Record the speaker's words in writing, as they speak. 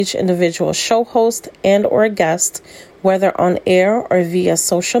Each individual show host and or guest, whether on air or via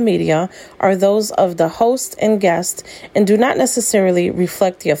social media, are those of the host and guest and do not necessarily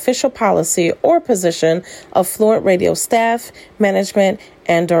reflect the official policy or position of Fluent Radio staff, management,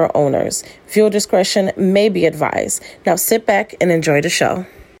 and or owners. Viewer discretion may be advised. Now sit back and enjoy the show.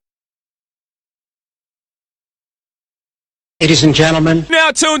 Ladies and gentlemen,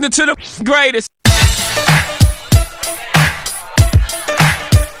 now tuned into the greatest.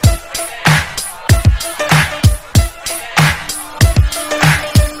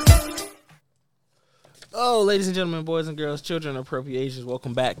 Oh, ladies and gentlemen, boys and girls, children of appropriate ages,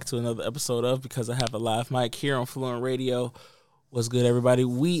 welcome back to another episode of Because I Have a Live Mic here on Fluent Radio. What's good, everybody?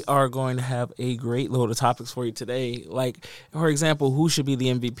 We are going to have a great load of topics for you today. Like, for example, who should be the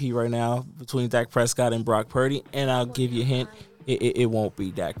MVP right now between Dak Prescott and Brock Purdy? And I'll give you a hint, it won't be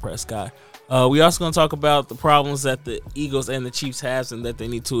Dak Prescott. We also going to talk about the problems that the Eagles and the Chiefs have and that they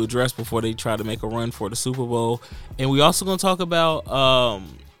need to address before they try to make a run for the Super Bowl. And we also going to talk about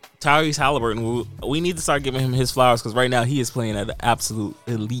Tyrese Halliburton. We need to start giving him his flowers because right now he is playing at an absolute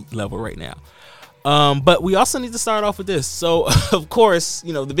elite level right now. But we also need to start off with this. So, of course,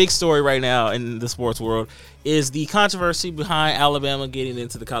 you know, the big story right now in the sports world is the controversy behind Alabama getting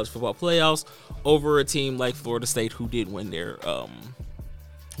into the college football playoffs over a team like Florida State who did win their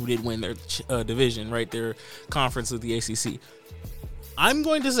division, right? Their conference with the ACC. I'm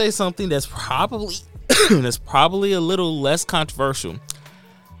going to say something that's probably a little less controversial.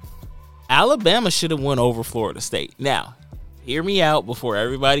 Alabama should have won over Florida State. Now, hear me out before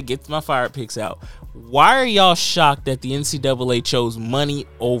everybody gets my fire picks out. Why are y'all shocked that the NCAA chose money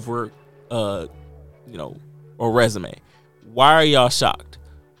over, or resume? Why are y'all shocked?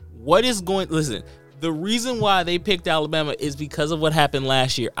 Listen, the reason why they picked Alabama is because of what happened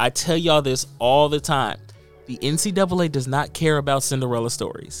last year. I tell y'all this all the time. The NCAA does not care about Cinderella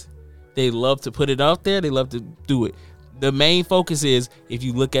stories. They love to put it out there. They love to do it. The main focus is, if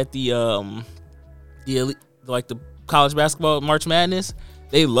you look at the college basketball March Madness,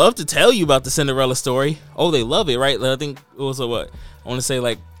 they love to tell you about the Cinderella story. Oh, they love it, right? I think it was I want to say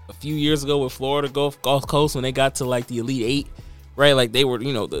like a few years ago with Florida Gulf Coast when they got to like the Elite Eight, right? Like they were,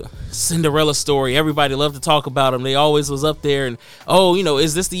 the Cinderella story. Everybody loved to talk about them. They always was up there and,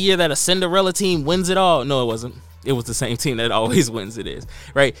 is this the year that a Cinderella team wins it all? No, it wasn't. It was the same team that always wins it is,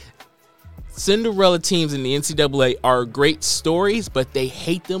 right? Cinderella teams in the NCAA are great stories, but they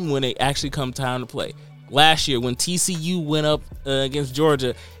hate them when they actually come time to play. Last year, when TCU went up against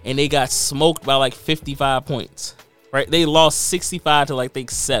Georgia and they got smoked by like 55 points, right? They lost 65 to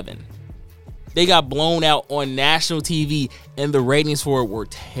 7. They got blown out on national TV, and the ratings for it were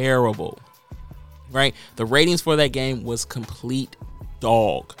terrible, right? The ratings for that game was complete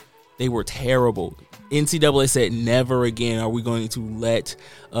dog. They were terrible. NCAA said never again are we going to let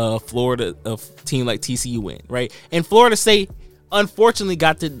Florida, a team like TCU, win, right? And Florida State, unfortunately,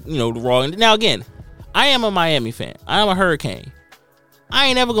 got the wrong. Now, again, I am a Miami fan. I am a Hurricane. I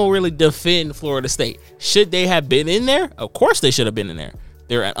ain't ever going to really defend Florida State. Should they have been in there? Of course they should have been in there.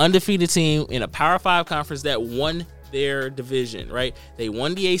 They're an undefeated team in a Power 5 conference that won their division, right? They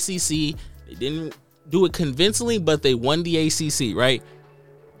won the ACC. They didn't do it convincingly, but they won the ACC, right?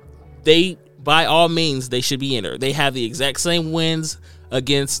 By all means, they should be in there. They have the exact same wins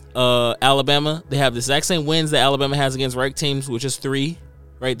against Alabama. They have the exact same wins that Alabama has against ranked teams, which is 3,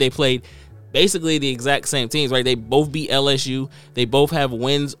 right? They played basically the exact same teams, right? They both beat LSU. They both have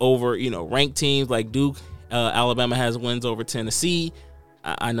wins over, ranked teams like Duke. Alabama has wins over Tennessee.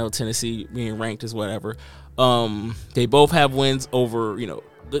 I know Tennessee being ranked is whatever. They both have wins over,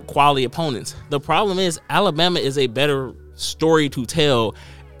 good quality opponents. The problem is Alabama is a better story to tell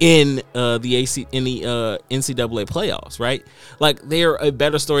in the NCAA playoffs, right? Like they're a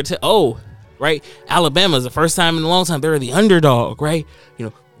better story to right? Alabama's the first time in a long time they're the underdog, right?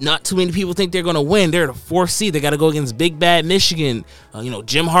 Not too many people think they're going to win. They're the 4th seed. They got to go against Big Bad Michigan.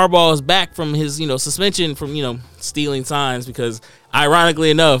 Jim Harbaugh is back from his, suspension from, stealing signs because, ironically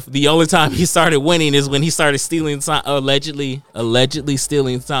enough, the only time he started winning is when he started stealing, allegedly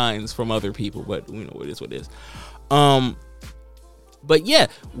stealing signs from other people. But, it is what it is. But, yeah,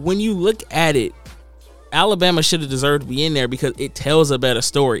 when you look at it, Alabama should have deserved to be in there because it tells a better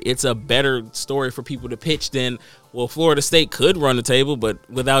story. It's a better story for people to pitch than, well, Florida State could run the table, but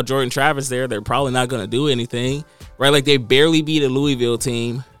without Jordan Travis there, they're probably not going to do anything, right? Like they barely beat a Louisville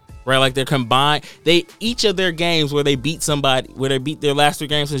team, right? Like they're combined. Each of their games where they beat somebody, where they beat their last 3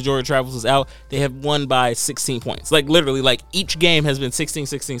 games since Jordan Travis was out, they have won by 16 points. Like literally, like each game has been 16,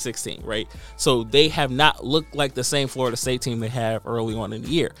 16, 16, right? So they have not looked like the same Florida State team they have early on in the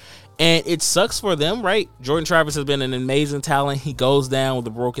year. And it sucks for them, right? Jordan Travis has been an amazing talent. He goes down with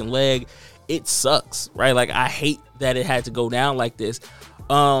a broken leg. It sucks, right? Like, I hate that it had to go down like this.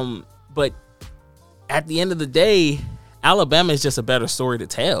 But at the end of the day, Alabama is just a better story to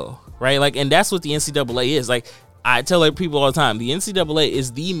tell, right? Like, and that's what the NCAA is. Like, I tell people all the time, the NCAA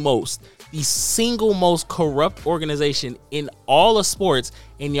is the single most corrupt organization in all of sports,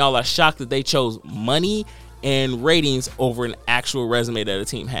 and y'all are shocked that they chose money and ratings over an actual resume that a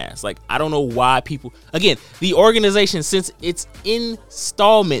team has. Like, I don't know why people, again, the organization since its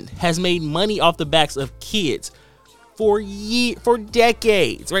installment has made money off the backs of kids for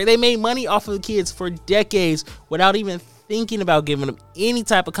decades, right? They made money off of the kids for decades without even thinking about giving them any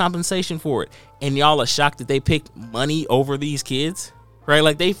type of compensation for it. And y'all are shocked that they picked money over these kids, right?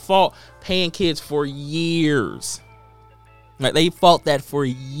 Like, they fought paying kids for years. Like, they fought that for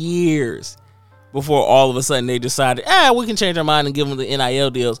years before all of a sudden they decided, we can change our mind and give them the NIL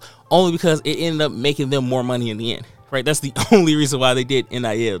deals, only because it ended up making them more money in the end, right? That's the only reason why they did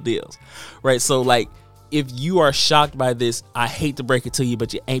NIL deals, right? So, like, if you are shocked by this, I hate to break it to you,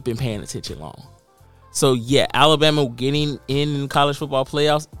 but you ain't been paying attention long. So, yeah, Alabama getting in college football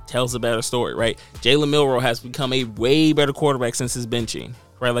playoffs tells a better story, right? Jalen Milroe has become a way better quarterback since his benching,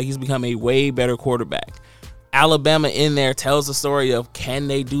 right? Like, he's become a way better quarterback. Alabama in there tells the story of, can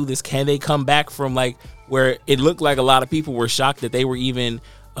they do this? Can they come back from, like, where it looked like a lot of people were shocked that they were even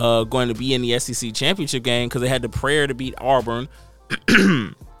going to be in the SEC championship game because they had the prayer to beat Auburn.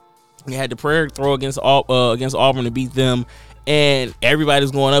 They had the prayer throw against Auburn to beat them, and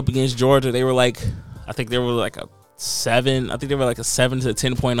everybody's going up against Georgia. They were like, I think they were like a 7 to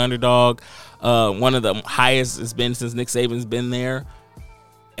 10 point underdog. One of the highest it's been since Nick Saban's been there.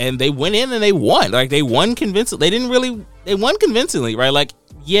 And they went in and they won. Like, they won convincingly. They won convincingly, right? Like,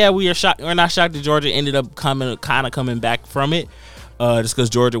 yeah, we're not shocked that Georgia ended up coming back from it. Just because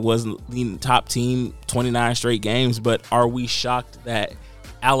Georgia wasn't the top team 29 straight games. But are we shocked that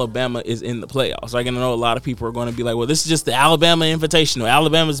Alabama is in the playoffs? Like, I know a lot of people are going to be like, well, this is just the Alabama Invitational.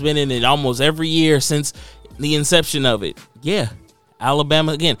 Alabama's been in it almost every year since the inception of it. Yeah,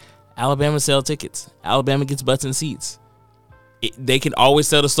 Alabama sell tickets. Alabama gets butts and seats. They can always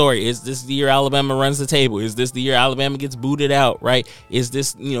tell the story. Is this the year Alabama runs the table? Is this the year Alabama gets booted out, right? Is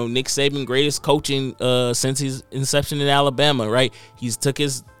this, Nick Saban greatest coaching since his inception in Alabama, right? He's took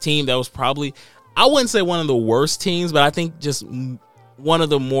his team that was probably, I wouldn't say one of the worst teams, but I think just one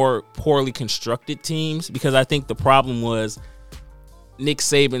of the more poorly constructed teams, because I think the problem was Nick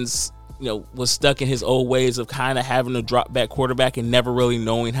Saban's, was stuck in his old ways of kind of having a drop back quarterback and never really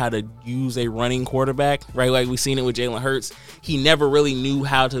knowing how to use a running quarterback, right? Like, we've seen it with Jalen Hurts. He never really knew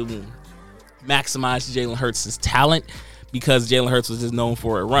how to maximize Jalen Hurts' talent because Jalen Hurts was just known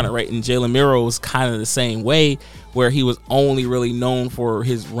for a runner, right? And Jalen Milroe was kind of the same way, where he was only really known for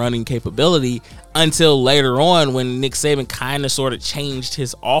his running capability until later on when Nick Saban kind of sort of changed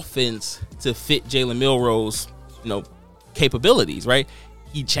his offense to fit Jalen Milroe's, capabilities, right?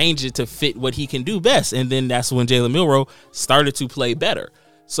 He changed it to fit what he can do best. And then that's when Jalen Milroe started to play better.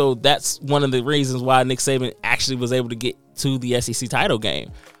 So that's one of the reasons why Nick Saban actually was able to get to the SEC title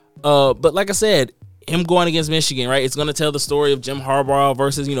game. But like I said, him going against Michigan, right? It's going to tell the story of Jim Harbaugh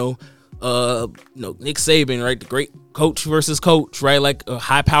versus, Nick Saban, right? The great coach versus coach, right? Like, a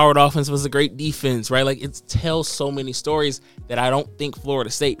high-powered offense was a great defense, right? Like, it tells so many stories that I don't think Florida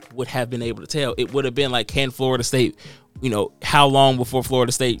State would have been able to tell. It would have been like, can Florida State, how long before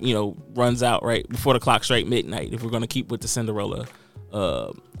Florida State, runs out, right? Before the clock strike midnight, if we're going to keep with the Cinderella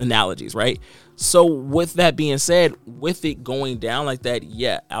analogies, right? So with that being said, with it going down like that,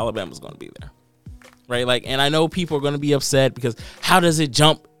 yeah, Alabama's going to be there, right? Like, and I know people are going to be upset because how does it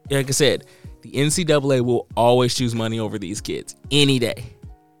jump? Like I said, the NCAA will always choose money over these kids any day.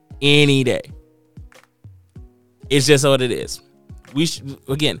 It's just what it is.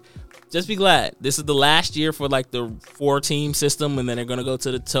 Again, just be glad this is the last year for like the 4-team system, and then they're going to go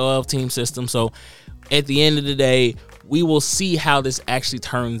to the 12-team system. So at the end of the day, we will see how this actually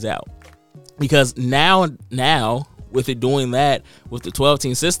turns out, because now with it doing that with the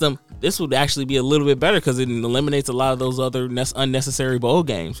 12-team system, this would actually be a little bit better because it eliminates a lot of those other unnecessary bowl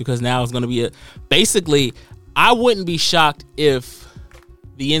games, because now it's going to be basically, I wouldn't be shocked if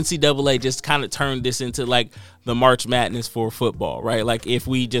the NCAA just kind of turned this into like the March Madness for football, right? Like, if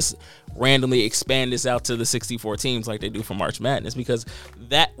we just randomly expand this out to the 64 teams like they do for March Madness, because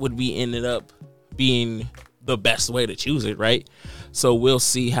that would be ended up being the best way to choose it, right? So we'll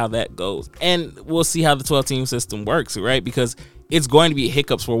see how that goes, and we'll see how the 12-team system works, right? Because it's going to be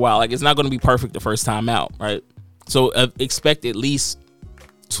hiccups for a while. Like, it's not going to be perfect the first time out, right? So expect at least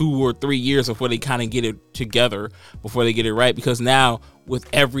 2 or 3 years before they kind of get it together, before they get it right. Because now with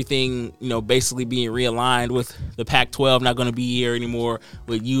everything, basically being realigned, with the Pac-12 not going to be here anymore,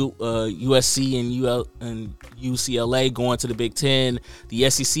 with USC and UCLA going to the Big Ten, the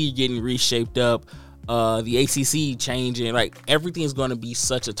SEC getting reshaped up, the ACC changing, like everything's going to be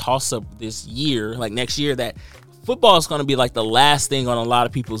such a toss-up this year, like next year, that football is going to be like the last thing on a lot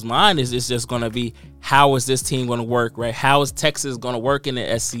of people's mind. Is it's just going to be, how is this team going to work, right? How is Texas going to work in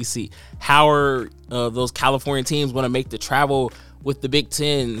the SEC? How are those California teams going to make the travel with the Big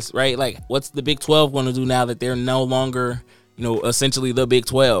Tens, right? Like, what's the Big 12 going to do now that they're no longer, essentially the Big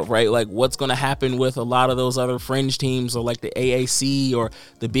 12, right? Like, what's going to happen with a lot of those other fringe teams, or like the AAC or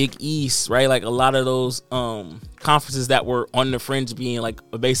the Big East, right? Like a lot of those conferences that were on the fringe being like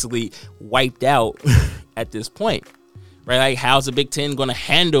basically wiped out at this point, right? Like, how's the Big Ten going to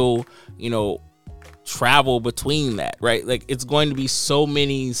handle, travel between that, right? Like, it's going to be so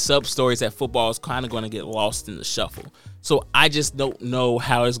many sub stories that football is kind of going to get lost in the shuffle. So I just don't know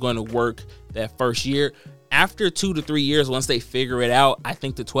how it's going to work that first year. After 2 to 3 years, once they figure it out, I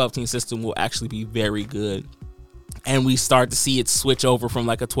think the 12-team system will actually be very good. And we start to see it switch over from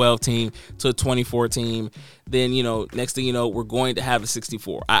like a 12-team to a 24-team. Then, next thing you know, we're going to have a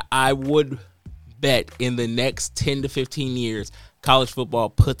 64. I would bet in the next 10 to 15 years, college football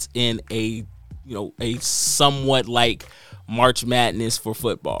puts in a somewhat like March Madness for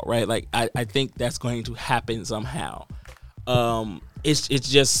football, right? Like, I think that's going to happen somehow. It's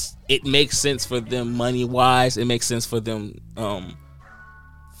just, it makes sense for them money wise. It makes sense for them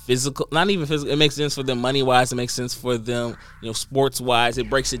physical, not even physical. It makes sense for them money wise. It makes sense for them, sports wise. It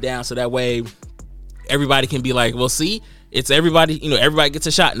breaks it down so that way everybody can be like, well, see, it's everybody, everybody gets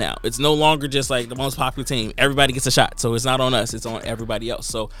a shot now. It's no longer just like the most popular team. Everybody gets a shot. So it's not on us. It's on everybody else.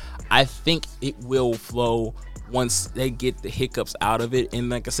 So I think it will flow once they get the hiccups out of it. And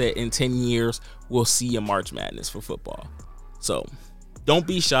like I said, in 10 years, we'll see a March Madness for football. So don't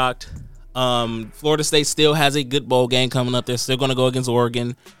be shocked. Florida State still has a good bowl game coming up. They're still going to go against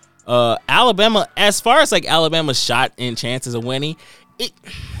Oregon. Alabama, as far as like Alabama's shot and chances of winning,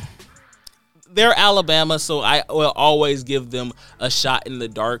 they're Alabama, so I will always give them a shot in the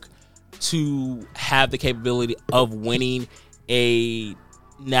dark to have the capability of winning a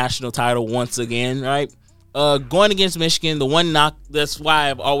national title once again, right? Going against Michigan, the one knock, that's why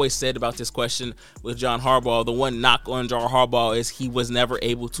I've always said about this question with John Harbaugh, the one knock on John Harbaugh is he was never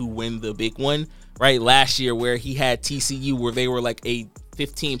able to win the big one, right? Last year where he had TCU, where they were like a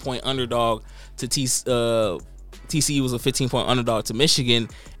 15-point underdog to TCU was a 15-point underdog to Michigan,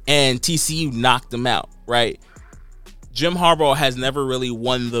 and TCU knocked them out, right? Jim Harbaugh has never really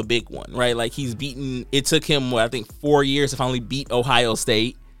won the big one, right? Like, he's beaten, it took him, I think, 4 years to finally beat Ohio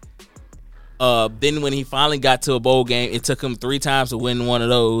State. Then when he finally got to a bowl game, it took him 3 times to win one of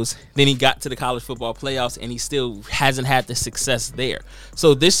those. Then he got to the college football playoffs, and he still hasn't had the success there.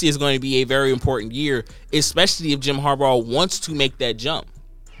 So this is going to be a very important year, especially if Jim Harbaugh wants to make that jump.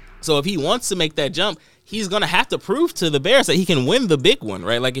 So if he wants to make that jump, he's going to have to prove to the Bears that he can win the big one,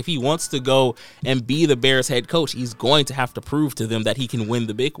 right? Like, if he wants to go and be the Bears head coach, he's going to have to prove to them that he can win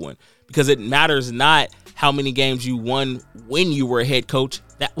the big one, because it matters not how many games you won when you were a head coach.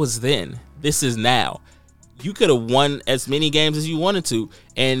 That was then. This is now. You could have won as many games as you wanted to,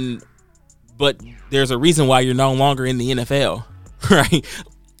 but there's a reason why you're no longer in the NFL, right?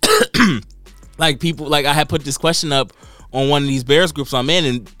 Like, people, like, I had put this question up on one of these Bears groups I'm in,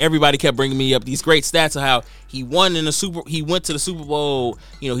 and everybody kept bringing me up these great stats of how he went to the Super Bowl.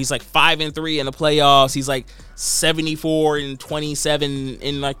 He's like 5-3 in the playoffs. He's like 74-27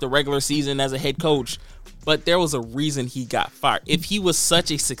 in like the regular season as a head coach. But there was a reason he got fired. If he was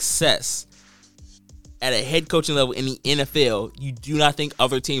such a success at a head coaching level in the NFL, you do not think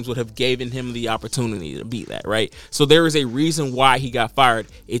other teams would have given him the opportunity to be that, right? So there is a reason why he got fired.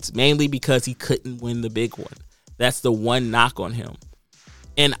 It's mainly because he couldn't win the big one. That's the one knock on him.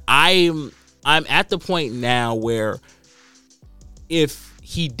 And I'm at the point now where if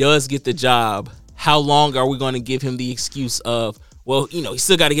he does get the job, how long are we going to give him the excuse of, well, he's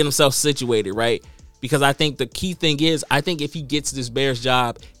still got to get himself situated, right? Because I think the key thing is, I think if he gets this Bears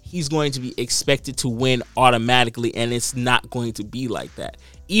job, he's going to be expected to win automatically, and it's not going to be like that.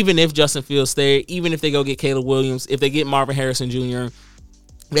 Even if Justin Fields stays, even if they go get Caleb Williams, if they get Marvin Harrison Jr.,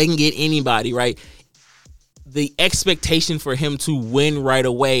 they can get anybody, right? The expectation for him to win right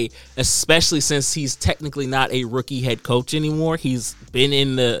away, especially since he's technically not a rookie head coach anymore. He's been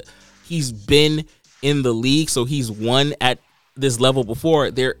in the league, so he's won at this level before.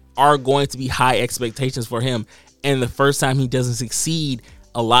 There are going to be high expectations for him, and the first time he doesn't succeed,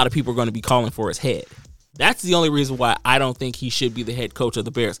 a lot of people are going to be calling for his head. That's the only reason why I don't think he should be the head coach of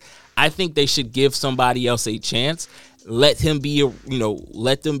the Bears. I think they should give somebody else a chance. Let him be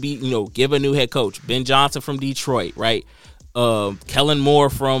give a new head coach. Ben Johnson from Detroit, right? Kellen Moore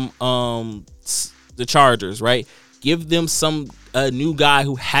from the Chargers, right? Give them a new guy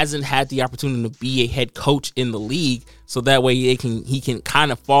who hasn't had the opportunity to be a head coach in the league, so that way he can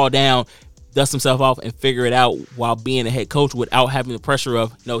kind of fall down, dust himself off, and figure it out while being a head coach without having the pressure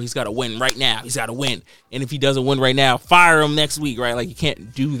of, no, he's got to win right now. He's got to win. And if he doesn't win right now, fire him next week, right? Like, you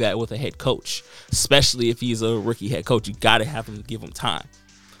can't do that with a head coach, especially if he's a rookie head coach. You got to have him, give him time.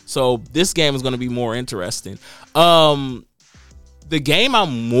 So this game is going to be more interesting. The game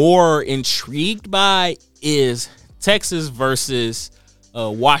I'm more intrigued by is Texas versus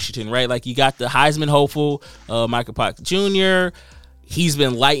Washington, right? Like, you got the Heisman hopeful, Michael Pack Jr., He's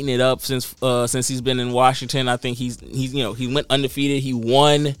been lighting it up since he's been in Washington. I think he went undefeated. He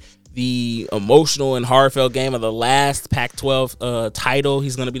won the emotional and heartfelt game of the last Pac-12 title.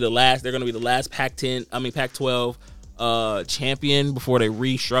 He's going to be the last. They're going to be the last Pac-12 champion before they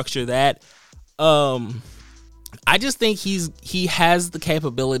restructure that. I just think he has the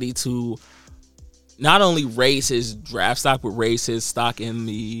capability to not only raise his draft stock, but raise his stock in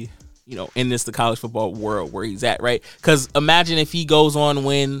the the college football world where he's at, right? Because imagine if he goes on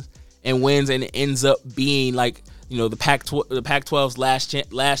wins and it ends up being like, the Pac-12's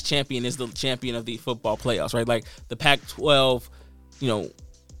last champion is the champion of the football playoffs, right? Like the Pac-12,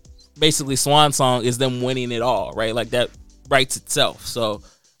 basically swan song is them winning it all, right? Like that writes itself. So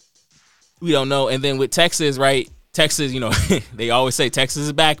we don't know. And then with Texas, right? Texas, they always say Texas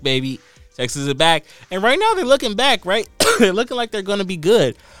is back, baby. Texas is back. And right now they're looking back, right? They're looking like they're going to be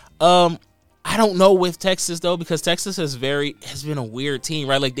good. I don't know with Texas though, because Texas has been a weird team,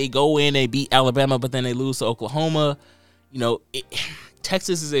 right? Like they go in, they beat Alabama, but then they lose to Oklahoma.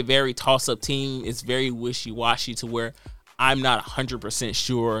 Texas is a very toss-up team. It's very wishy-washy to where I'm not 100%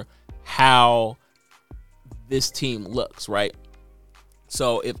 sure how this team looks, right?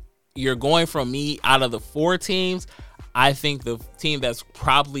 So if you're going from me out of the four teams, I think the team that's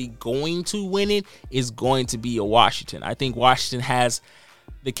probably going to win it is going to be a Washington. I think Washington has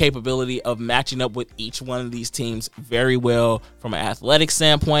the capability of matching up with each one of these teams very well from an athletic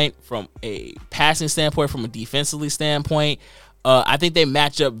standpoint, from a passing standpoint, from a defensively standpoint. I think they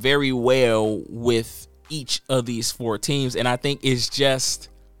match up very well with each of these four teams, and I think it's just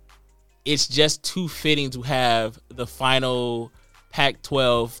too fitting to have the final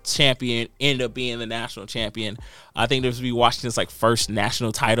Pac-12 champion end up being the national champion. I think this would be Washington's first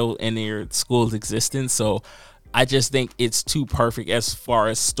national title in their school's existence, so I just think it's too perfect as far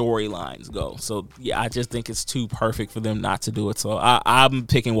as storylines go. So, yeah, I just think it's too perfect for them not to do it. So, I'm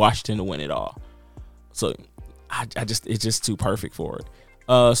picking Washington to win it all. So, it's just too perfect for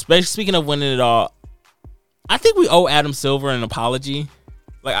it. Speaking of winning it all, I think we owe Adam Silver an apology.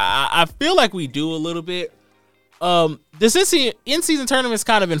 I feel like we do a little bit. This in-season tournament's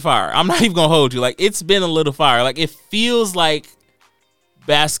kind of been fire. I'm not even going to hold you. It's been a little fire. It feels like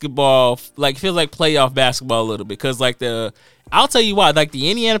basketball, feels like playoff basketball a little bit, because I'll tell you why,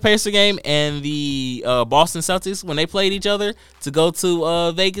 the Indiana Pacers game and the Boston Celtics, when they played each other to go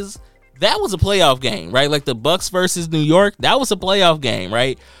to Vegas, that was a playoff game, right? The Bucks versus New York, that was a playoff game,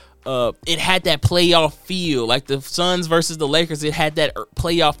 right? It had that playoff feel. The Suns versus the Lakers, it had that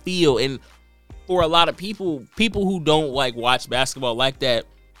playoff feel. And for a lot of people who don't watch basketball like that,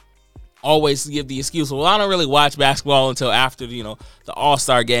 always give the excuse, well, I don't really watch basketball until after the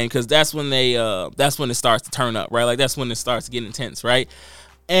All-Star game, because that's when it starts to turn up, right? That's when it starts to get intense, right?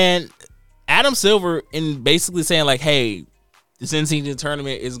 And Adam Silver, in basically saying hey, this in-season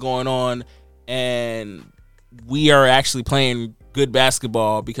tournament is going on and we are actually playing good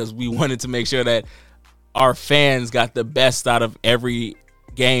basketball because we wanted to make sure that our fans got the best out of every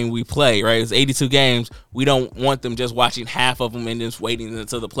game we play, right? It's 82 games. We don't want them just watching half of them and just waiting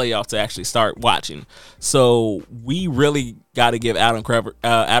until the playoffs to actually start watching. So we really got to give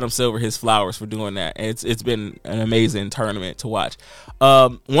Adam Silver his flowers for doing that. It's been an amazing tournament to watch.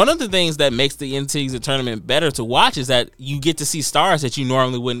 One of the things that makes the in-season tournament better to watch is that you get to see stars that you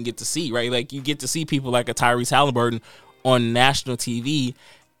normally wouldn't get to see, right? You get to see people like a Tyrese Halliburton on national TV,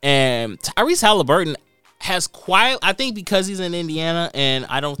 and Tyrese Halliburton has I think because he's in Indiana, and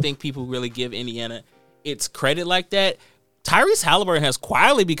I don't think people really give Indiana its credit like that, Tyrese Halliburton has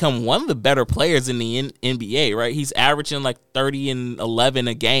quietly become one of the better players in the NBA, right? He's averaging 30 and 11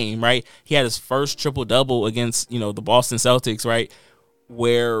 a game, right? He had his first triple-double against, the Boston Celtics, right?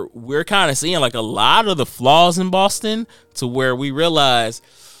 Where we're kind of seeing a lot of the flaws in Boston, to where we realize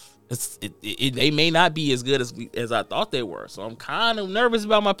they may not be as good as I thought they were. So I'm kind of nervous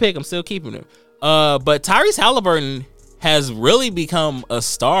about my pick. I'm still keeping him. But Tyrese Halliburton has really become a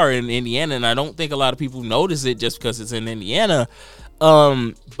star in Indiana, and I don't think a lot of people notice it just because it's in Indiana.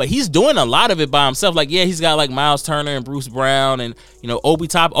 But he's doing a lot of it by himself. Like, yeah, he's got like Miles Turner and Bruce Brown and, you know, Obi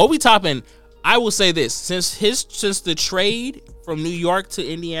Toppin. I will say this, since the trade from New York to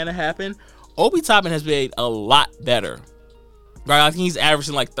Indiana happened, Obi Toppin has been a lot better. Right, I think he's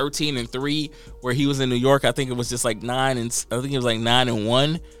averaging like 13-3, where he was in New York. I think it was just like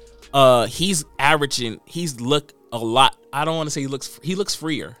 9-1. He's look a lot. I don't want to say he looks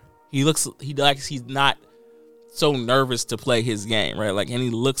freer. He's not so nervous to play his game, right? Like, and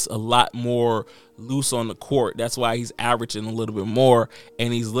he looks a lot more loose on the court. That's why he's averaging a little bit more,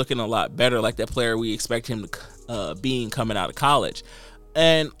 and he's looking a lot better, like that player we expect him to being coming out of college.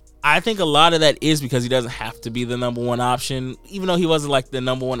 And I think a lot of that is because he doesn't have to be the number one option, even though he wasn't like the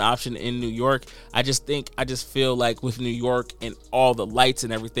number one option in New York. I just feel like with New York and all the lights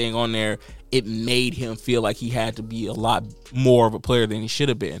and everything on there, it made him feel like he had to be a lot more of a player than he should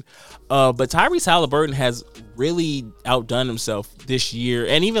have been. But Tyrese Halliburton has really outdone himself this year.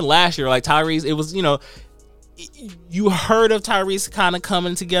 And even last year, like Tyrese, it was, you know, you heard of Tyrese kind of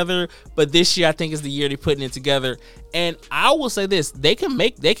coming together, but this year I think is the year they're putting it together. And I will say this, they can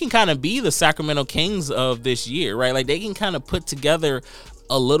kind of be the Sacramento Kings of this year, right? Like, they can kind of put together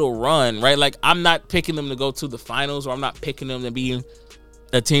a little run, right? Like, I'm not picking them to go to the finals, or I'm not picking them to be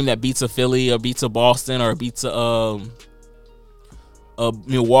a team that beats a Philly or beats a Boston or beats a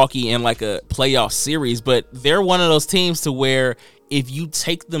Milwaukee in like a playoff series, but they're one of those teams to where if you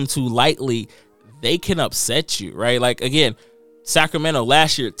take them too lightly, they can upset you, right? Like, again, Sacramento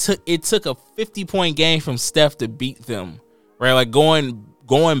last year took a 50-point game from Steph to beat them, right? Like, going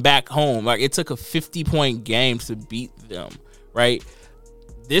back home, like, it took a 50-point game to beat them, right?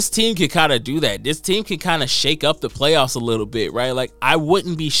 This team can kind of do that. This team can kind of shake up the playoffs a little bit, right? Like, I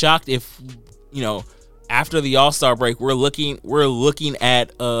wouldn't be shocked if, you know, after the All-Star break, we're looking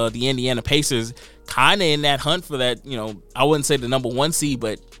at the Indiana Pacers kind of in that hunt for that, you know, I wouldn't say the number one seed,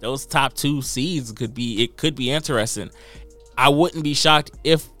 but those top two seeds could be interesting. I wouldn't be shocked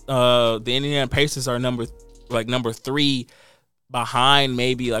if the Indiana Pacers are number 3 behind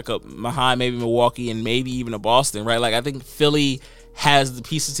maybe Milwaukee and maybe even a Boston, right? Like, I think Philly has the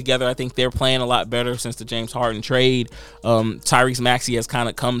pieces together. I think they're playing a lot better since the James Harden trade. Tyrese Maxey has kind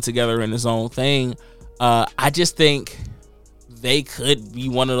of come together in his own thing. I just think they could be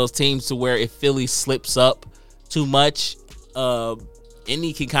one of those teams to where if Philly slips up too much,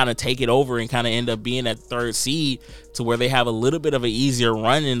 Indy can kind of take it over and kind of end up being that third seed to where they have a little bit of an easier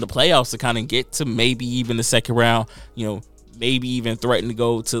run in the playoffs to kind of get to maybe even the second round, you know, maybe even threaten to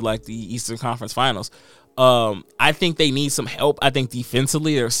go to like the Eastern Conference Finals. I think they need some help. I think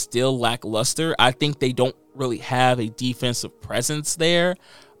defensively they're still lackluster. I think they don't really have a defensive presence there.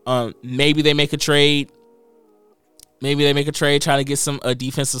 Maybe they make a trade. Trying to get a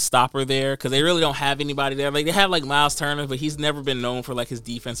defensive stopper there, because they really don't have anybody there. Like, they have like Miles Turner, but he's never been known for like his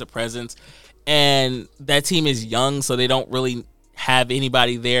defensive presence. And that team is young, so they don't really have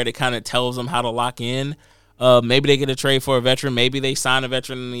anybody there that kind of tells them how to lock in. Maybe they get a trade for a veteran. Maybe they sign a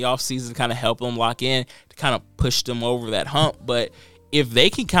veteran in the offseason to kind of help them lock in, to kind of push them over that hump. But if they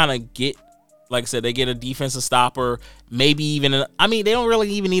can kind of get, like I said, they get a defensive stopper, maybe even, they don't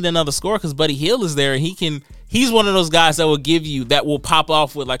really even need another scorer because Buddy Hield is there, and he's one of those guys that will pop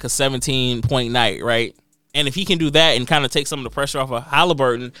off with like a 17-point night, right? And if he can do that and kind of take some of the pressure off of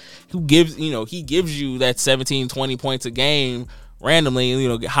Halliburton, he gives you that 17, 20 points a game randomly. You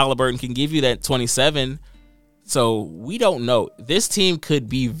know, Halliburton can give you that 27. So we don't know. This team could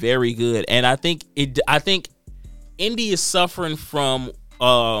be very good, and I think Indy is suffering from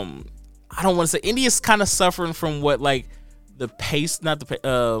I don't want to say Indy is kind of suffering from what like the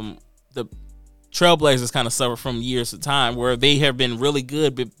Trailblazers kind of suffer from years of time, where they have been really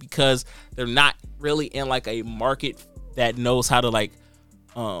good, but because they're not really in like a market that knows how to like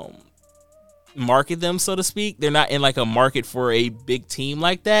market them, so to speak. They're not in like a market for a big team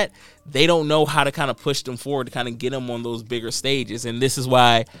like that. They don't know how to kind of push them forward to kind of get them on those bigger stages. And this is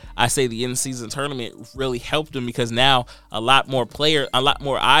why I say the in-season tournament really helped them, because now a lot more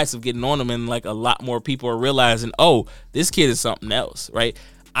eyes are getting on them, and like a lot more people are realizing, oh, this kid is something else, right?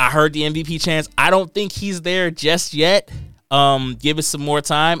 I heard the MVP chance. I don't think he's there just yet. Give it some more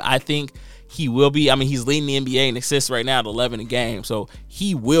time. I think he will be. He's leading the NBA in assists right now at 11 a game, so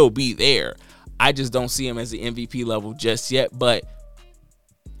he will be there. I just don't see him as the MVP level just yet, but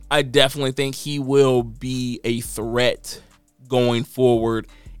I definitely think he will be a threat going forward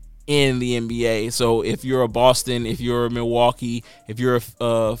in the NBA. So if you're a Boston, if you're a Milwaukee, if you're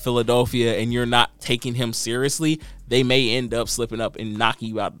a Philadelphia, and you're not taking him seriously, they may end up slipping up and knocking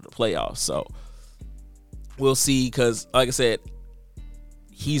you out of the playoffs. So we'll see, because like I said,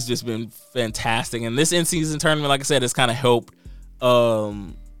 he's just been fantastic. And this in-season tournament, like I said, has kind of helped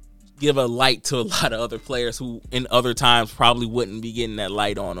give a light to a lot of other players who in other times probably wouldn't be getting that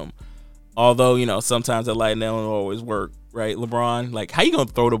light on them. Although, you know, sometimes that light don't always work, right? LeBron, like, how you gonna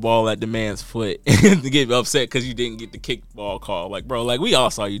throw the ball at the man's foot and get upset because you didn't get the kickball call? Like, bro, like, we all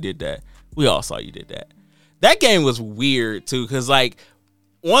saw you did that. That game was weird too, because like,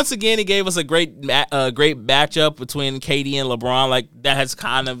 once again, it gave us a great matchup between KD and LeBron. Like, that has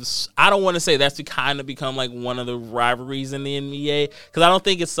kind of, I don't want to say that's kind of become like one of the rivalries in the NBA, because I don't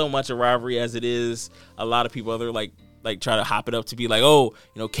think it's so much a rivalry as it is a lot of people other like try to hop it up to be like, oh,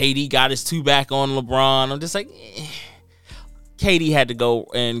 you know, KD got his 2 back on LeBron. I'm just like, KD had to go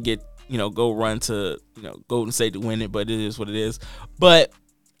and get, you know, go run to, you know, Golden State to win it, but it is what it is. But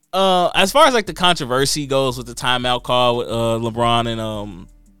as far as like the controversy goes with the timeout call with LeBron and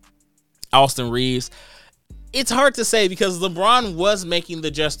Austin Reeves, it's hard to say, because LeBron was making the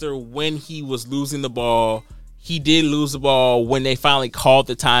gesture when he was losing the ball. He did lose the ball when they finally called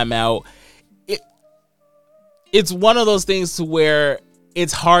the timeout. It's one of those things to where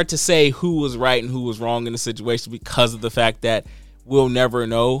it's hard to say who was right and who was wrong in the situation, because of the fact that we'll never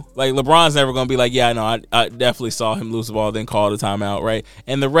know. Like, LeBron's never going to be like, yeah, no, I definitely saw him lose the ball, then call the timeout, right?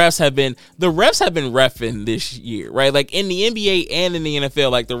 And the refs have been reffing this year, right? Like, in the NBA and in the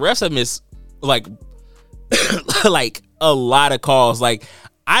NFL, like, the refs have missed, like, like, a lot of calls. Like,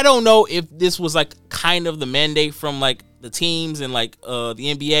 I don't know if this was, like, kind of the mandate from, like, the teams and, like, the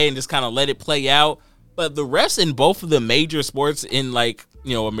NBA, and just kind of let it play out. But the refs in both of the major sports in, like,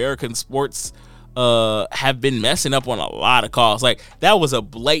 you know, American sports have been messing up on a lot of calls. Like, that was a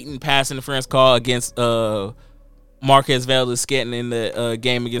blatant pass interference call against Marquez Valdes-Scantling in the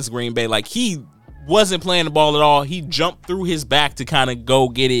game against Green Bay. Like, he wasn't playing the ball at all. He jumped through his back to kind of go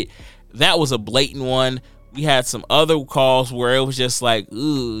get it. That was a blatant one. We had some other calls where it was just like,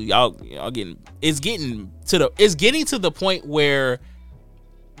 ooh, y'all getting, it's getting to the point where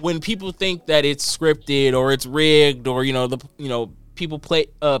when people think that it's scripted or it's rigged, or, you know, people paid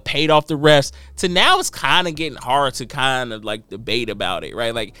off the refs, to now it's kind of getting hard to kind of like debate about it,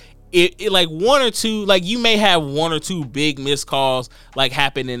 right? Like, it like one or two, like, you may have 1 or 2 big missed calls like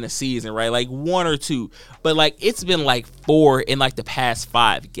happen in the season, right? Like 1 or 2, but like it's been like 4 in like the past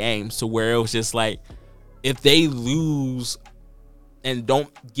 5 games, to where it was just like, if they lose and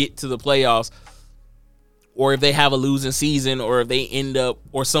don't get to the playoffs, or if they have a losing season, or if they end up,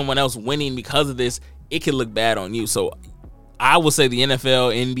 or someone else winning because of this, it can look bad on you. So I would say the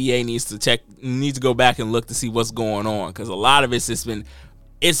NFL, NBA needs to go back and look to see what's going on, because a lot of it's just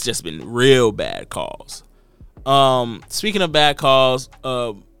been real bad calls. Speaking of bad calls,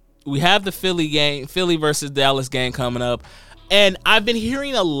 we have the Philly versus Dallas game coming up, and I've been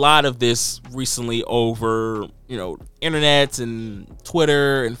hearing a lot of this recently over, you know, internet and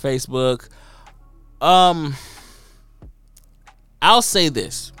Twitter and Facebook. I'll say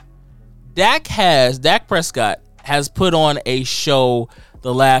this: Dak Prescott has put on a show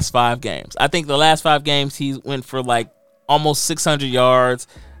the last 5 games. I think the last 5 games he went for like almost 600 yards.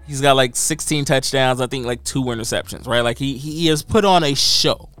 He's got like 16 touchdowns. I think like 2 interceptions, right? Like he has put on a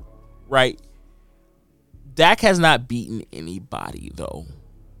show, right? Dak has not beaten anybody though,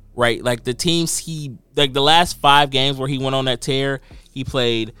 right? Like the teams like the last 5 games where he went on that tear, he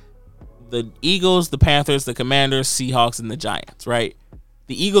played the Eagles, the Panthers, the Commanders, Seahawks, and the Giants, right?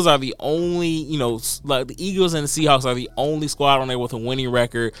 The Eagles are the only, you know, like the Eagles and the Seahawks are the only squad on there with a winning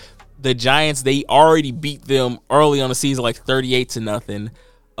record. The Giants, they already beat them early on the season, like 38-0.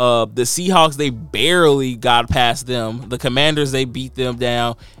 The Seahawks, they barely got past them. The Commanders, they beat them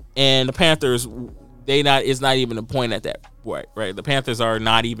down, and the Panthers, it's not even a point at that point, right? The Panthers are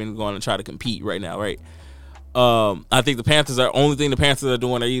not even going to try to compete right now, right? I think the only thing the Panthers are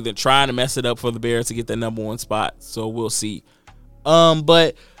doing are either trying to mess it up for the Bears to get that number 1 spot. So we'll see.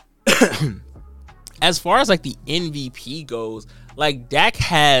 But as far as like the MVP goes, like Dak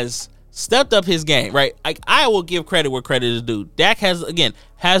has stepped up his game, right? Like, I will give credit where credit is due. Dak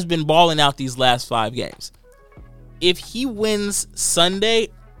has been balling out these last 5 games. If he wins Sunday,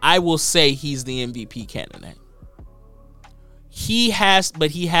 I will say he's the MVP candidate. He has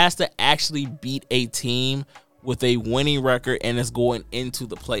to actually beat a team with a winning record and is going into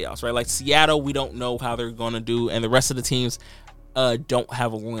the playoffs, right? Like Seattle, we don't know how they're going to do, and the rest of the teams don't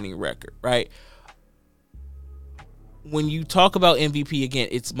have a winning record, right? When you talk about MVP, again,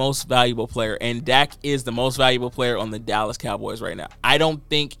 it's most valuable player, and Dak is the most valuable player on the Dallas Cowboys right now. I don't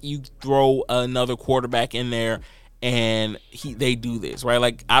think you throw another quarterback in there and they do this, right?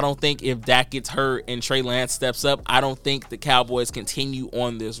 Like, I don't think if Dak gets hurt and Trey Lance steps up, I don't think the Cowboys continue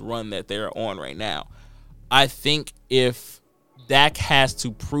on this run that they're on right now. I think if Dak has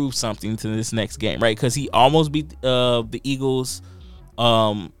to prove something to this next game, right? Because he almost beat the Eagles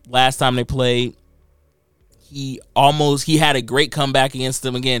last time they played. He had a great comeback against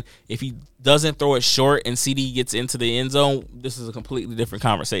them. Again, if he doesn't throw it short and CD gets into the end zone, this is a completely different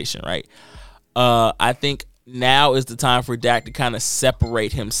conversation, right? I think now is the time for Dak to kind of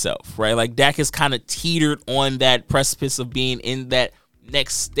separate himself, right? Like Dak has kind of teetered on that precipice of being in that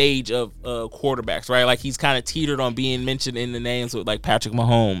next stage of quarterbacks, right? Like he's kind of teetered on being mentioned in the names with like Patrick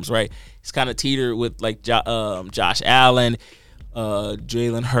Mahomes, right? He's kind of teetered with like Josh Allen,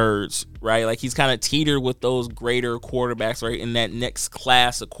 Jalen Hurts, right? Like he's kind of teetered with those greater quarterbacks, right? In that next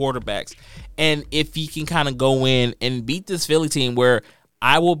class of quarterbacks. And if he can kind of go in and beat this Philly team, where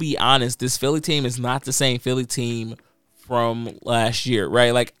I will be honest, this Philly team is not the same Philly team from last year,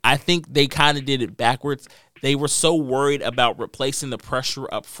 right? Like I think they kind of did it backwards. They were so worried about replacing the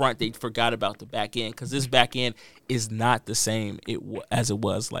pressure up front, they forgot about the back end, because this back end is not the same as it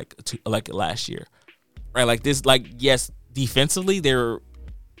was like last year, right? Like this, like yes, defensively they're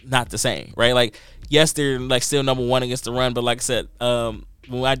not the same, right? Like yes, they're like still number one against the run, but like I said,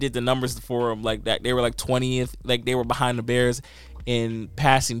 when I did the numbers for them, like that, they were like 20th, like they were behind the Bears in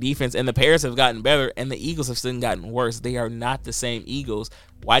passing defense, and the Bears have gotten better, and the Eagles have still gotten worse. They are not the same Eagles.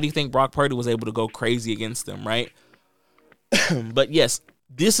 Why do you think Brock Purdy was able to go crazy against them, right? But yes,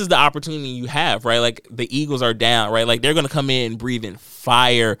 this is the opportunity you have, right? Like the Eagles are down, right? Like they're going to come in breathing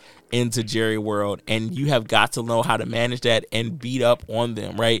fire into Jerry World, and you have got to know how to manage that and beat up on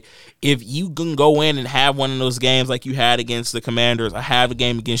them, right? If you can go in and have one of those games like you had against the Commanders, or have a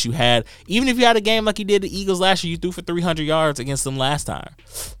game against even if you had a game like you did the Eagles last year, you threw for 300 yards against them last time.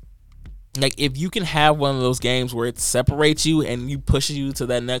 Like if you can have one of those games where it separates you and you pushes you to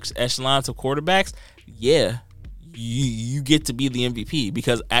that next echelon of quarterbacks, yeah, you get to be the MVP,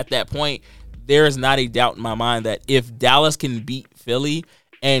 because at that point there is not a doubt in my mind that if Dallas can beat Philly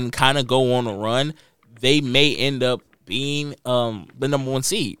and kind of go on a run, they may end up being the number one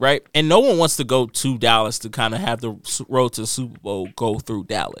seed, right? And no one wants to go to Dallas to kind of have the road to the Super Bowl go through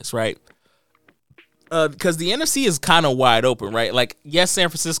Dallas, right? Because the NFC is kind of wide open, right? Like, yes, San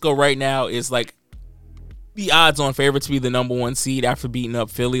Francisco right now is like the odds-on favorite to be the number one seed after beating up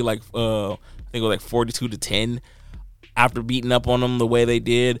Philly, like I think it was like 42-10 after beating up on them the way they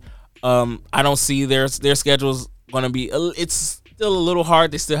did. I don't see their schedule's going to be. It's still a little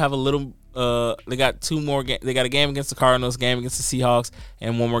hard. They still have a little. They got two more. They got a game against the Cardinals, game against the Seahawks,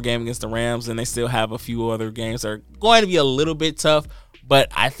 and one more game against the Rams. And they still have a few other games that are going to be a little bit tough.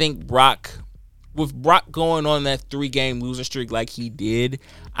 But I think with Brock going on that 3-game losing streak like he did,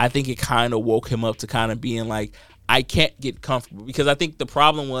 I think it kind of woke him up to kind of being like, I can't get comfortable, because I think the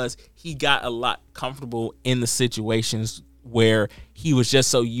problem was he got a lot comfortable in the situations where he was just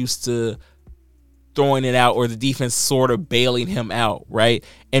so used to throwing it out, or the defense sort of bailing him out, right?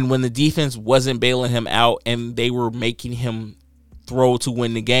 And when the defense wasn't bailing him out and they were making him throw to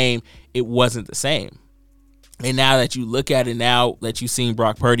win the game, it wasn't the same. And now that you look at it, now that you've seen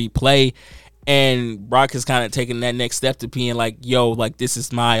Brock Purdy play, and Brock has kind of taken that next step to being like, yo, like this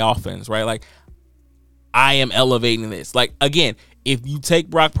is my offense, right? Like I am elevating this. Like, again, if you take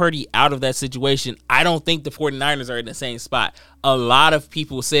Brock Purdy out of that situation, I don't think the 49ers are in the same spot. A lot of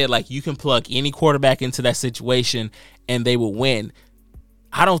people said, like, you can plug any quarterback into that situation and they will win.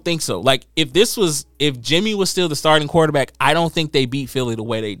 I don't think so. Like, if Jimmy was still the starting quarterback, I don't think they beat Philly the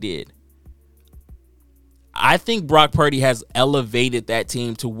way they did. I think Brock Purdy has elevated that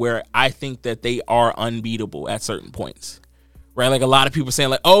team to where I think that they are unbeatable at certain points. Right? Like a lot of people saying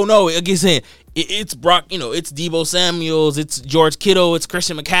like, oh no, again, it's Brock, it's Deebo Samuels, it's George Kittle, it's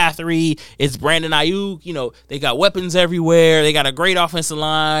Christian McCaffrey, it's Brandon Ayuk, they got weapons everywhere. They got a great offensive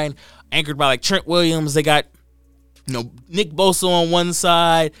line anchored by like Trent Williams. They got, Nick Bosa on one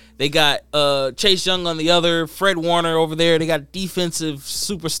side. They got Chase Young on the other, Fred Warner over there. They got defensive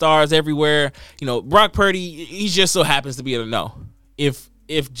superstars everywhere. Brock Purdy, he just so happens to be able to know.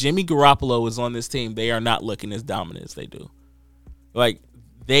 If Jimmy Garoppolo is on this team, they are not looking as dominant as they do. Like,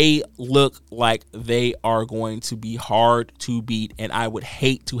 they look like they are going to be hard to beat, and I would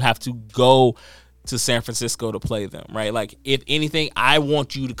hate to have to go to San Francisco to play them, right? Like, if anything, I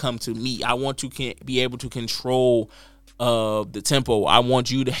want you to come to me. I want to be able to control the tempo. I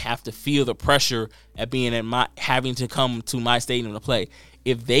want you to have to feel the pressure at being having to come to my stadium to play.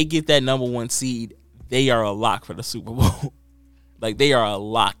 If they get that number one seed, they are a lock for the Super Bowl. Like, they are a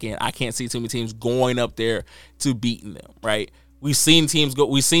lock in. I can't see too many teams going up there to beating them, right? We've seen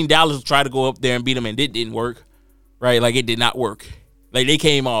Dallas try to go up there and beat them, and it didn't work, right? Like, it did not work. Like, they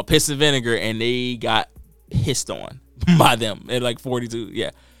came all piss and vinegar, and they got pissed on by them at like 42. Yeah,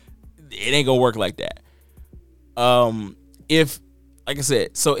 it ain't gonna work like that. If, like I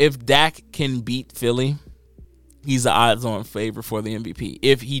said, so if Dak can beat Philly, he's the odds-on favorite for the MVP.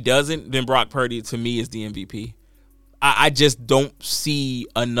 If he doesn't, then Brock Purdy, to me, is the MVP. I just don't see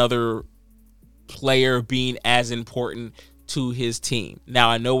another player being as important to his team. Now,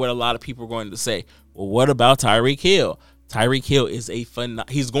 I know what a lot of people are going to say. Well, what about Tyreek Hill? Tyreek Hill is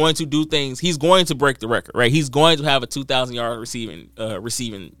he's going to do things. He's going to break the record, right? He's going to have a 2,000-yard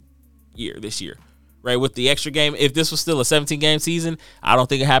receiving year this year, right? With the extra game. If this was still a 17-game season, I don't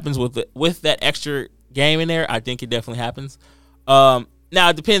think it happens with that extra game in there. I think it definitely happens. Now,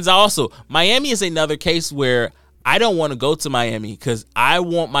 it depends also. Miami is another case where I don't want to go to Miami because I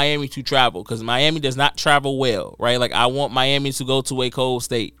want Miami to travel, because Miami does not travel well, right? Like, I want Miami to go to a cold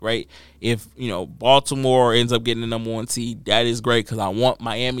state, right? If, Baltimore ends up getting the number 1 seed, that is great because I want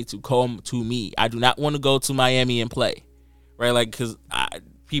Miami to come to me. I do not want to go to Miami and play, right? Like, because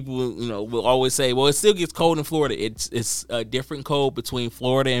people, will always say, well, it still gets cold in Florida. It's a different cold between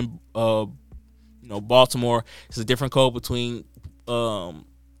Florida and, Baltimore. It's a different cold between,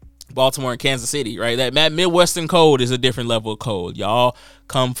 Baltimore and Kansas City, right? That Midwestern cold is a different level of cold. Y'all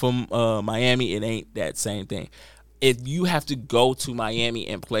come from Miami, it ain't that same thing. If you have to go to Miami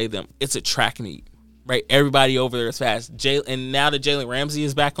and play them, it's a track meet, right? Everybody over there is fast. And now that Jalen Ramsey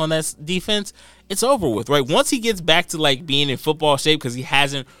is back on that defense, it's over with, right? Once he gets back to like being in football shape, because he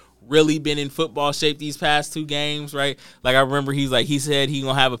hasn't really been in football shape these past 2 games, right? Like, I remember he said he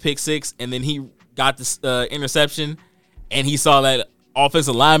gonna have a pick 6, and then he got this interception, and he saw that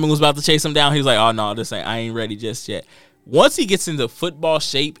offensive lineman was about to chase him down. He was like, oh, no, I ain't ready just yet. Once he gets into football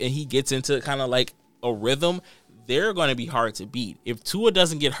shape and he gets into kind of like a rhythm, they're going to be hard to beat. If Tua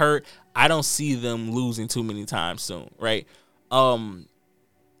doesn't get hurt, I don't see them losing too many times soon, right?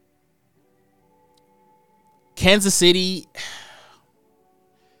 Kansas City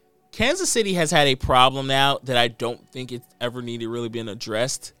has had a problem now that I don't think it's ever needed really been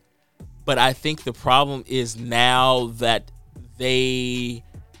addressed. But I think the problem is now that they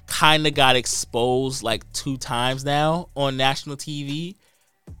kind of got exposed like 2 times now on national TV.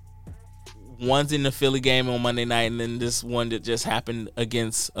 One's in the Philly game on Monday night, and then this one that just happened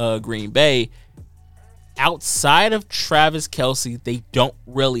against Green Bay. Outside of Travis Kelce, they don't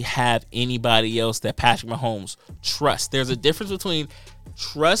really have anybody else that Patrick Mahomes trusts. There's a difference between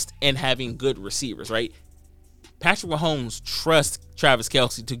trust and having good receivers, right? Patrick Mahomes trusts Travis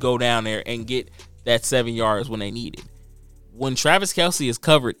Kelce to go down there and get that 7 yards when they need it. When Travis Kelce is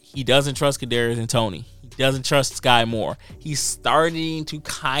covered, he doesn't trust Kadarius and Tony. He doesn't trust Sky Moore. He's starting to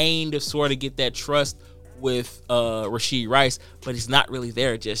kind of sort of get that trust with Rashee Rice, but he's not really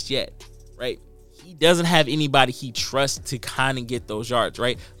there just yet, right? He doesn't have anybody he trusts to kind of get those yards,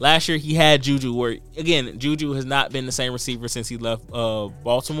 right? Last year he had Juju, where, again, Juju has not been the same receiver since he left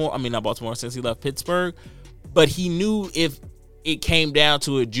since he left Pittsburgh. But he knew if it came down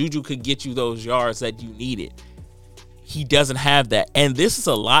to it, Juju could get you those yards that you needed. He doesn't have that. And this is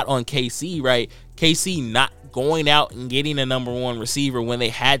a lot on KC, right? KC not going out and getting a number 1 receiver when they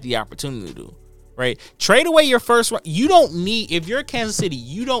had the opportunity to do, right? Trade away your first round. You don't need, if you're Kansas City,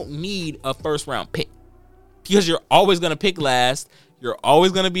 you don't need a first round pick, because you're always going to pick last. You're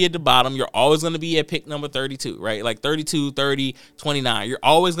always going to be at the bottom. You're always going to be at pick number 32, right? Like 32, 30, 29. You're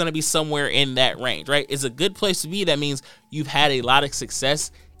always going to be somewhere in that range, right? It's a good place to be. That means you've had a lot of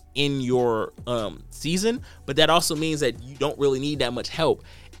success in your season, but that also means that you don't really need that much help.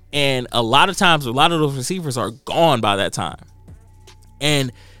 And a lot of times, a lot of those receivers are gone by that time.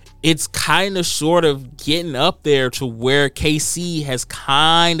 And it's kind of sort of getting up there to where KC has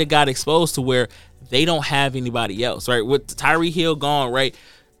kind of got exposed to where they don't have anybody else, right? With Tyreek Hill gone, right?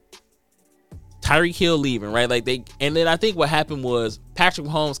 Tyreek Hill leaving, right? And then I think what happened was Patrick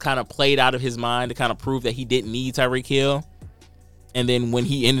Mahomes kind of played out of his mind to kind of prove that he didn't need Tyreek Hill. And then when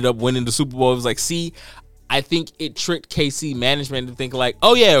he ended up winning the Super Bowl, it was like, see, I think it tricked KC management to think like,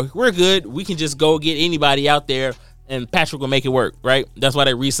 oh yeah, we're good. We can just go get anybody out there and Patrick will make it work, right? That's why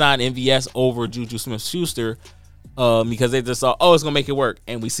they re-signed MVS over Juju Smith-Schuster, because they just thought, oh, it's going to make it work.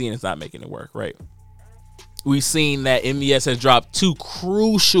 And we've seen it's not making it work, right? We've seen that MVS has dropped 2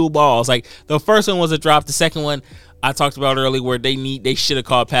 crucial balls. Like, the first one was a drop. The second one I talked about earlier where they should have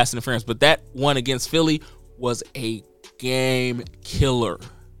called pass interference. But that one against Philly was a game killer.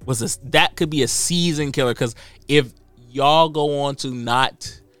 That could be a season killer, because if y'all go on to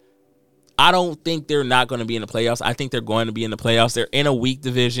not, I don't think they're not going to be in the playoffs. I think they're going to be in the playoffs. They're in a weak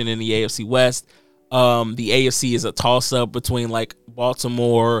division in the AFC West. The AFC is a toss-up between like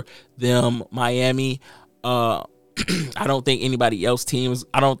Baltimore, them, Miami. I don't think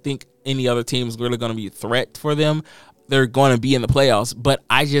I don't think any other team is really going to be a threat for them. They're going to be in the playoffs, but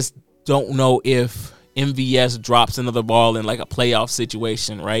I just don't know if MVS drops another ball in like a playoff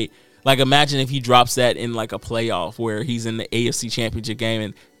situation, right? Like imagine if he drops that in like a playoff where he's in the AFC Championship game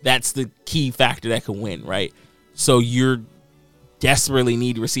and that's the key factor that can win, right? So you're desperately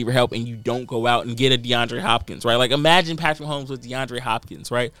need receiver help and you don't go out and get a DeAndre Hopkins, right? Like imagine Patrick Mahomes with DeAndre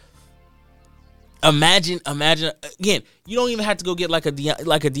Hopkins, right? Imagine again, you don't even have to go get like a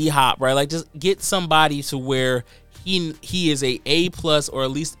D-Hop, right? Like just get somebody to where he is a plus or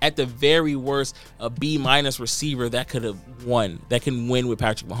at least at the very worst a B- receiver that could have won, that can win with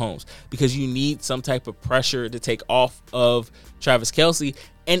Patrick Mahomes, because you need some type of pressure to take off of Travis Kelce.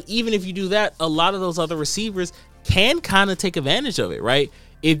 And even if you do that, a lot of those other receivers can kind of take advantage of it, right?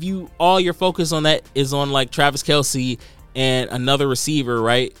 If you all your focus on that is on like Travis Kelce and another receiver,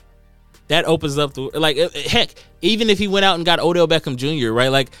 right? That opens up the like heck, even if he went out and got Odell Beckham Jr., right?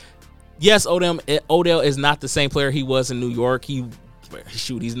 Like yes, Odell is not the same player he was in New York. He's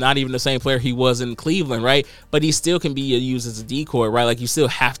not even the same player he was in Cleveland, right? But he still can be used as a decoy, right? Like you still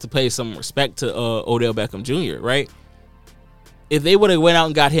have to pay some respect to Odell Beckham Jr., right? If they would have went out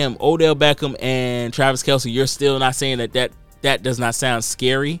and got him, Odell Beckham and Travis Kelce, you're still not saying that does not sound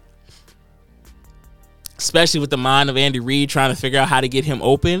scary, especially with the mind of Andy Reid trying to figure out how to get him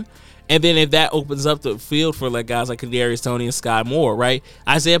open. And then if that opens up the field for like guys like Kadarius Toney and Sky Moore, right?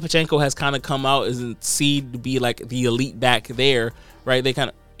 Isaiah Pacheco has kind of come out as seen to be like the elite back there, right? They kind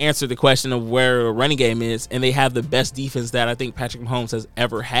of answered the question of where a running game is, and they have the best defense that I think Patrick Mahomes has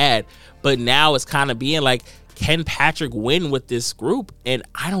ever had. But now it's kind of being like, can Patrick win with this group? And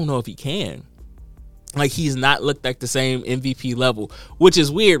I don't know if he can. Like he's not looked like the same MVP level, which is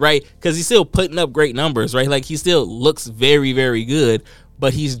weird, right? Because he's still putting up great numbers, right? Like he still looks very, very good.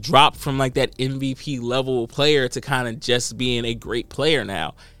 But he's dropped from like that MVP level player to kind of just being a great player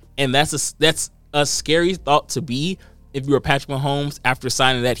now. And that's a scary thought to be if you were Patrick Mahomes after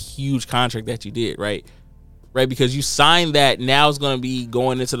signing that huge contract that you did, right? Right, because you signed that, now it's going to be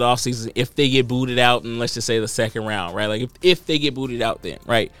going into the offseason if they get booted out in, let's just say, the second round, right? Like if they get booted out then,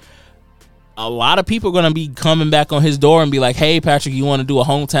 right? A lot of people are going to be coming back on his door and be like, hey, Patrick, you want to do a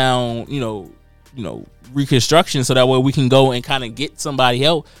hometown, you know, reconstruction so that way we can go and kind of get somebody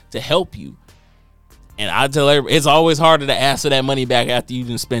else to help you. And I tell everybody, it's always harder to ask for that money back after you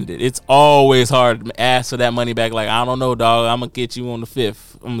didn't spend it. It's always hard to ask for that money back. Like, I don't know, dog. I'm going to get you on the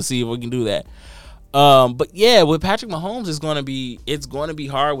 5th. I'm going to see if we can do that. But yeah, with Patrick Mahomes, it's going to be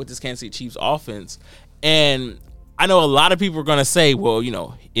hard with this Kansas City Chiefs offense. And I know a lot of people are going to say, well, you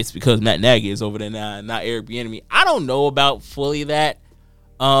know, it's because Matt Nagy is over there now, not Eric Bieniemy. I don't know about fully that.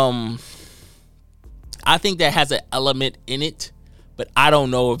 I think that has an element in it, but I don't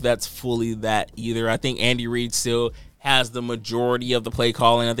know if that's fully that either. I think Andy Reid still has the majority of the play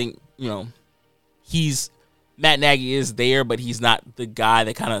calling. I think, you know, Matt Nagy is there, but he's not the guy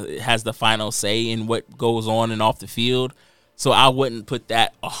that kind of has the final say in what goes on and off the field. So I wouldn't put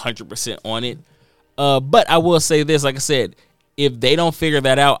that 100% on it. But I will say this, like I said, if they don't figure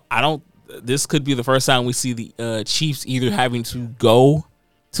that out, this could be the first time we see the Chiefs either having to go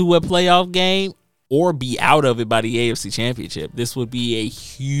to a playoff game or be out of it by the AFC Championship. This would be a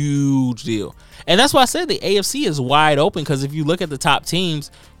huge deal. And that's why I said the AFC is wide open, because if you look at the top teams,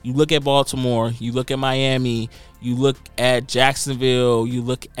 you look at Baltimore, you look at Miami, you look at Jacksonville, you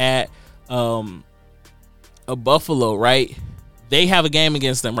look at a Buffalo, right? They have a game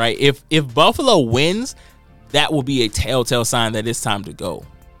against them, right? If Buffalo wins, that will be a telltale sign that it's time to go.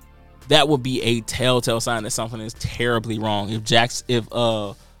 That would be a telltale sign that something is terribly wrong. If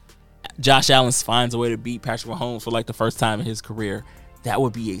Josh Allen finds a way to beat Patrick Mahomes for like the first time in his career, that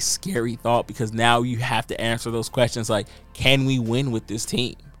would be a scary thought, because now you have to answer those questions like, can we win with this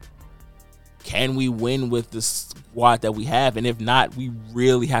team? Can we win with the squad that we have? And if not, we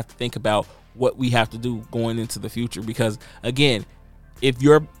really have to think about what we have to do going into the future, because again, if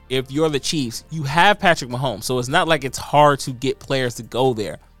you're the Chiefs, you have Patrick Mahomes, so it's not like it's hard to get players to go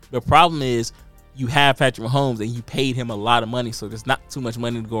there. The problem is you have Patrick Mahomes and you paid him a lot of money, so there's not too much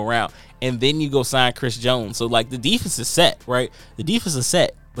money to go around. And then you go sign Chris Jones. So, like, the defense is set, right? The defense is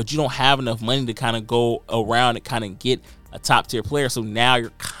set, but you don't have enough money to kind of go around and kind of get a top-tier player. So now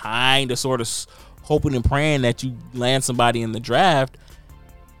you're kind of sort of hoping and praying that you land somebody in the draft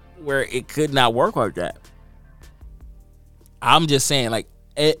where it could not work like that. I'm just saying, like,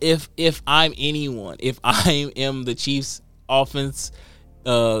 if I'm anyone, if I am the Chiefs offense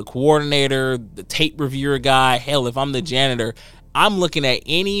coordinator, the tape reviewer guy, hell, if I'm the janitor, I'm looking at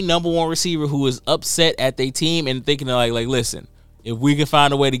any number one receiver who is upset at their team and thinking like, listen, if we can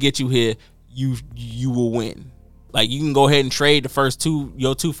find a way to get you here, you will win. Like, you can go ahead and trade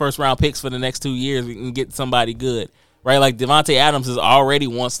your two first round picks for the next 2 years. We can get somebody good, right? Like, Devontae Adams already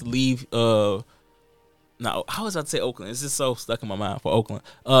wants to leave No, I was about to say Oakland. It's just so stuck in my mind for Oakland.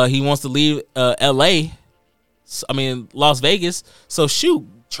 He wants to leave L.A. Las Vegas. So shoot,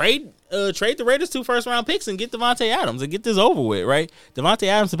 trade the Raiders 2 first-round picks and get Devontae Adams and get this over with, right? Devontae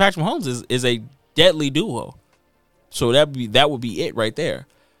Adams and Patrick Mahomes is a deadly duo. So that would be it right there.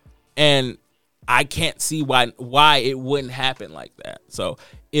 And I can't see why it wouldn't happen like that. So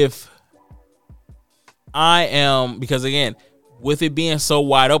if because again, with it being so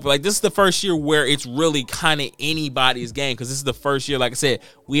wide open, like this is the first year where it's really kind of anybody's game, because this is the first year, like I said,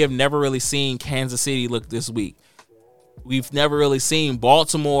 we have never really seen Kansas City look this weak. We've never really seen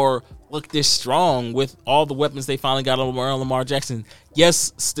Baltimore look this strong with all the weapons they finally got on Lamar Jackson.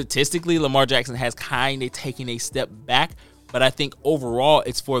 Yes, statistically, Lamar Jackson has kind of taken a step back, but I think overall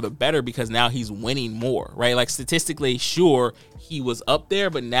it's for the better because now he's winning more, right? Like statistically, sure, he was up there,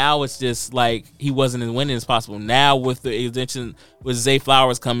 but now it's just like he wasn't as winning as possible. Now with the addition with Zay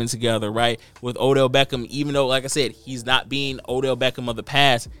Flowers coming together, right? With Odell Beckham, even though, like I said, he's not being Odell Beckham of the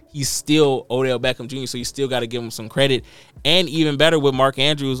past, he's still Odell Beckham Jr., so you still got to give him some credit. And even better with Mark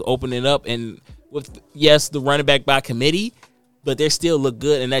Andrews opening up and with, yes, the running back by committee, but they still look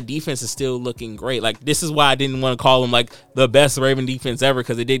good, and that defense is still looking great. Like, this is why I didn't want to call them, like, the best Raven defense ever,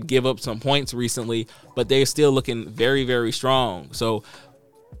 because they did give up some points recently, but they're still looking very, very strong. So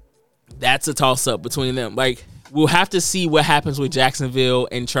that's a toss-up between them. Like, we'll have to see what happens with Jacksonville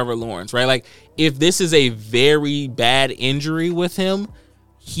and Trevor Lawrence, right? Like, if this is a very bad injury with him,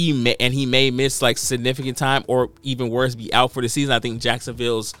 he may miss, like, significant time or even worse, be out for the season. I think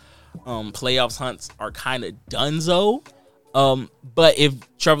Jacksonville's playoffs hunts are kind of donezo. But if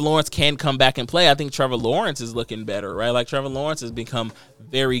Trevor Lawrence can come back and play, I think Trevor Lawrence is looking better, right? Like Trevor Lawrence has become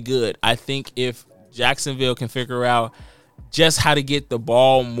very good. I think if Jacksonville can figure out just how to get the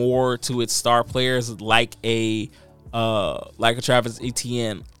ball more to its star players, like a Travis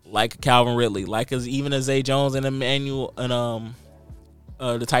Etienne, like a Calvin Ridley, like even a Zay Jones and Emmanuel and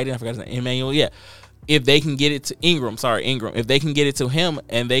the tight end, I forgot his name, Emmanuel, yeah. If they can get it to Ingram, if they can get it to him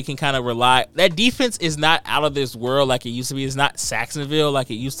and they can kind of rely, that defense is not out of this world like it used to be. It's not Saxonville like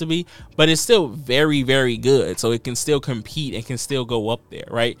it used to be, but it's still very, very good. So it can still compete and can still go up there,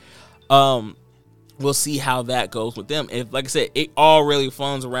 right? We'll see how that goes with them. If, like I said, it all really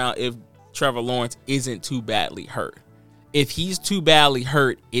funds around if Trevor Lawrence isn't too badly hurt. If he's too badly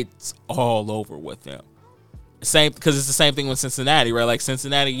hurt, it's all over with him. Same, because it's the same thing with Cincinnati, right? Like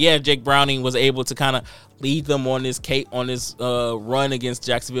Cincinnati, yeah, Jake Browning was able to kind of lead them on this run against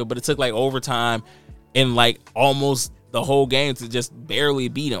Jacksonville, but it took like overtime and like almost the whole game to just barely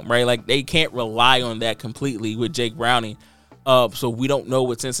beat them, right? Like they can't rely on that completely with Jake Browning. So we don't know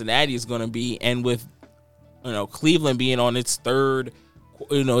what Cincinnati is going to be, and with Cleveland being on its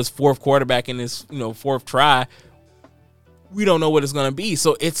its fourth quarterback in its fourth try. We don't know what it's going to be.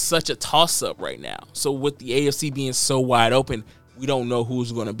 So it's such a toss-up right now. So with the AFC being so wide open, we don't know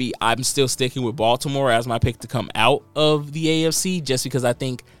who's going to be. I'm still sticking with Baltimore as my pick to come out of the AFC, just because I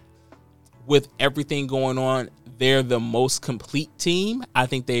think with everything going on, they're the most complete team. I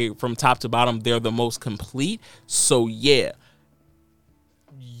think from top to bottom, they're the most complete. So yeah,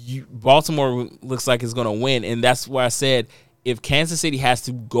 Baltimore looks like it's going to win. And that's why I said, if Kansas City has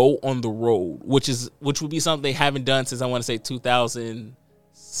to go on the road, which would be something they haven't done since I want to say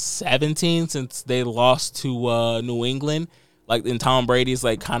 2017, since they lost to New England, like in Tom Brady's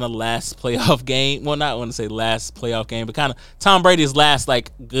like kind of last playoff game. Well, not want to say last playoff game, but kind of Tom Brady's last like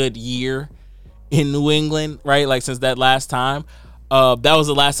good year in New England, right? Like since that last time, that was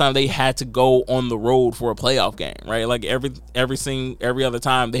the last time they had to go on the road for a playoff game, right? Like every other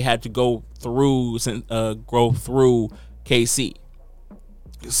time they had to go through KC.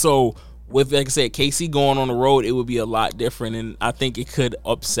 So with, like I said, KC going on the road, it would be a lot different, and I think it could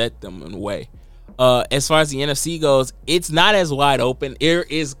upset them in a way. As far as the NFC goes, it's not as wide open. There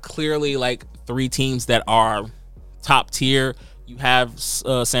is clearly like three teams that are top tier. You have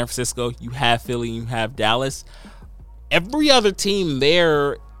San Francisco, you have Philly, you have Dallas. Every other team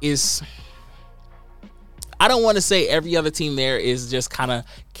there is, I don't want to say every other team there is just kind of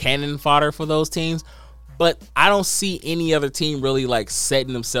cannon fodder for those teams, but I don't see any other team really like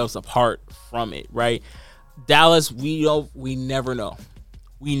setting themselves apart from it, right? Dallas, we never know.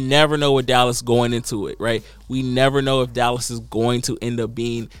 We never know with Dallas going into it, right? We never know if Dallas is going to end up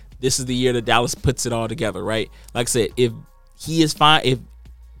being, this is the year that Dallas puts it all together, right? Like I said, if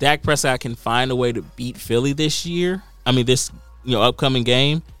Dak Prescott can find a way to beat Philly this upcoming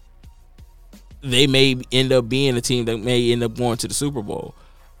game, they may end up being a team that may end up going to the Super Bowl.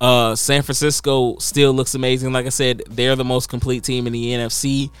 San Francisco still looks amazing. Like I said, they're the most complete team in the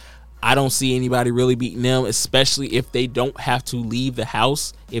NFC. I don't see anybody really beating them, especially if they don't have to leave the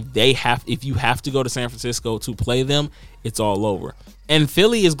house. If you have to go to San Francisco to play them, it's all over. And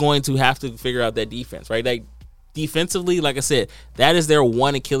Philly is going to have to figure out that defense, right? Like defensively, like I said, that is their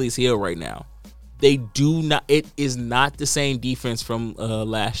one Achilles heel right now. It is not the same defense from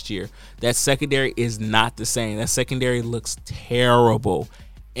last year. That secondary is not the same. That secondary looks terrible.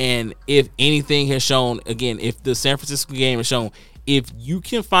 And if anything has shown, again, if the San Francisco game has shown, if you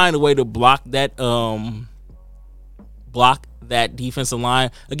can find a way to block that defensive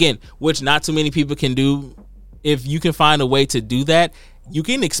line, again, which not too many people can do, if you can find a way to do that, you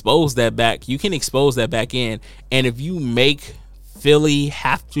can expose that back. You can expose that back in. And if you make Philly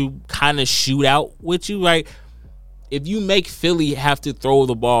have to kind of shoot out with you, right? If you make Philly have to throw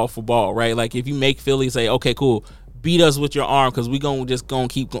the ball for ball, right? Like if you make Philly say, okay, cool, beat us with your arm because we're going to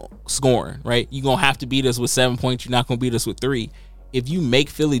keep scoring, right? You're going to have to beat us with 7 points. You're not going to beat us with 3. If you make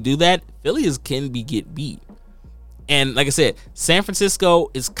Philly do that, Philly can get beat. And like I said, San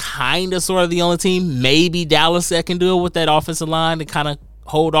Francisco is kind of sort of the only team, maybe Dallas, that can do it with that offensive line to kind of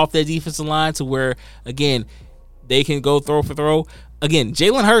hold off that defensive line to where, again, they can go throw for throw. Again,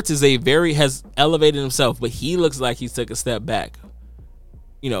 Jalen Hurts has elevated himself, but he looks like he's took a step back.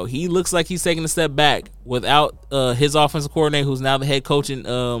 He looks like he's taking a step back without his offensive coordinator, who's now the head coach in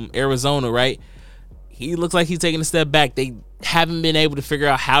Arizona, right? He looks like he's taking a step back. They haven't been able to figure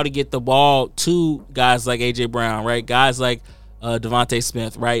out how to get the ball to guys like A.J. Brown, right? Guys like Devontae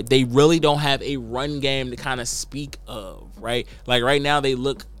Smith, right? They really don't have a run game to kind of speak of, right? Like right now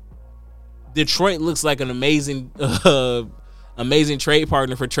Detroit looks like an amazing trade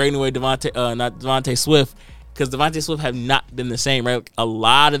partner for trading away Devontae Swift, because Devontae Swift have not been the same, right? A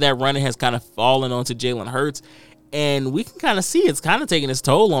lot of that running has kind of fallen onto Jalen Hurts, and we can kind of see it's kind of taking its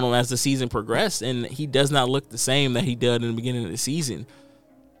toll on him as the season progressed, and he does not look the same that he did in the beginning of the season.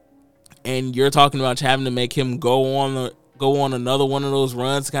 And you're talking about having to make him go on another one of those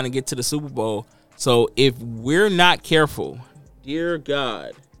runs to kind of get to the Super Bowl. So if we're not careful, dear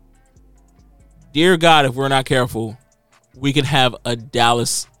God, if we're not careful, we can have a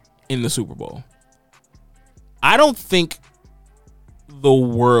Dallas in the Super Bowl. I don't think the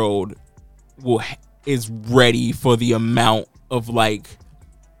world is ready for the amount of, like,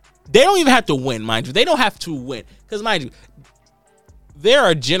 they don't even have to win, mind you. They don't have to win. Because, mind you, there are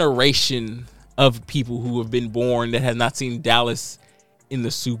a generation of people who have been born that has not seen Dallas in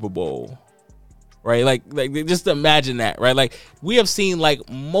the Super Bowl. Right, like just imagine that, right? Like we have seen like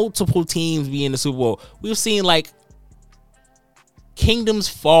multiple teams be in the Super Bowl. We've seen like kingdoms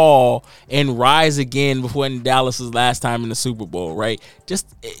fall and rise again before Dallas's last time in the Super Bowl, right?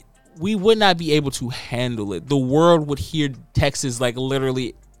 We would not be able to handle it. The world would hear Texas like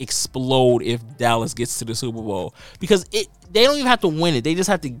literally explode if Dallas gets to the Super Bowl, because they don't even have to win it. They just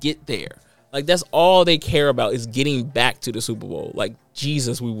have to get there. Like that's all they care about is getting back to the Super Bowl. Like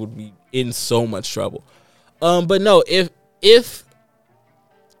Jesus, we would be in so much trouble. But no, if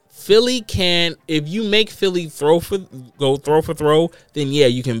Philly if you make Philly throw for throw, then yeah,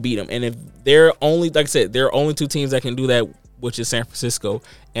 you can beat them. And if they're only, like I said, there are only two teams that can do that, which is San Francisco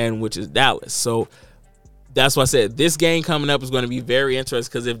and which is Dallas. So that's why I said this game coming up is going to be very interesting,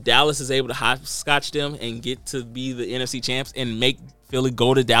 because if Dallas is able to hopscotch them and get to be the NFC champs and make Philly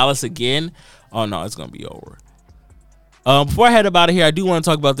go to Dallas again, oh no, it's going to be over. Before I head up out of here, I do want to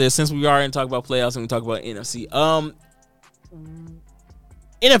talk about this, since we are in talk about playoffs and we talk about NFC.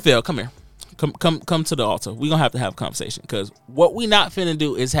 NFL, come here. Come to the altar. We're going to have a conversation, because what we not finna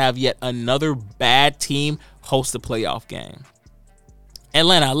do is have yet another bad team host a playoff game.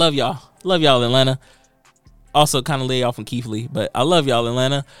 Atlanta, I love y'all. Love y'all, Atlanta. Also kind of lay off on Keith Lee, but I love y'all,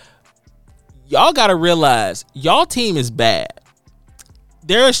 Atlanta. Y'all got to realize y'all team is bad.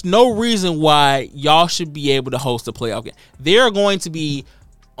 There's no reason why y'all should be able to host a playoff game. They're going to be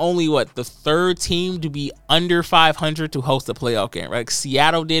only the third team to be under 500 to host a playoff game, right?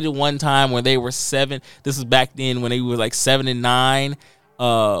 Seattle did it one time when they were 7. This was back then when they were like 7-9.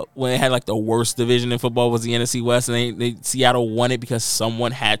 When they had like the worst division in football was the NFC West, and Seattle won it because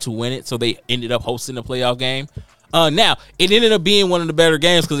someone had to win it, so they ended up hosting the playoff game. Now it ended up being one of the better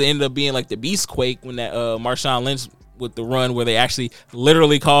games, because it ended up being like the Beastquake when that Marshawn Lynch with the run where they actually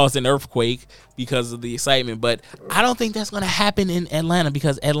literally caused an earthquake because of the excitement. But I don't think that's going to happen in Atlanta,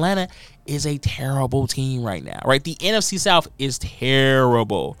 because Atlanta is a terrible team right now, right? The NFC South is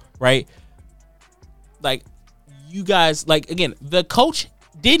terrible, right? Like, you guys, like, again, the coach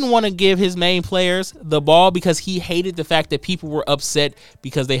didn't want to give his main players the ball because he hated the fact that people were upset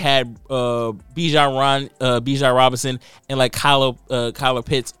because they had Bijan Robinson and like Kyler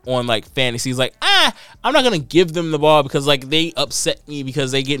Pitts on like fantasy. He's like, I'm not gonna give them the ball because like they upset me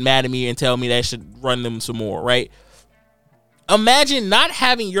because they get mad at me and tell me that I should run them some more, right? Imagine not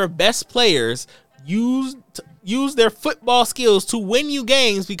having your best players use their football skills to win you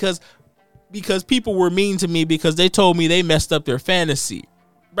games because people were mean to me because they told me they messed up their fantasy.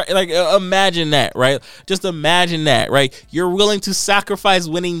 Right? Like, imagine that, right? Just imagine that, right? You're willing to sacrifice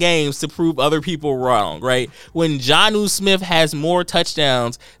winning games to prove other people wrong, right? When Jonnu Smith has more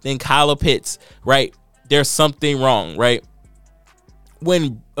touchdowns than Kyler Pitts, right? There's something wrong, right?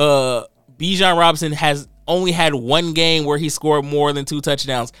 When Bijan Robinson has only had one game where he scored more than 2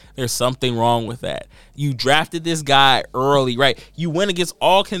 touchdowns, there's something wrong with that. You drafted this guy early, right? You went against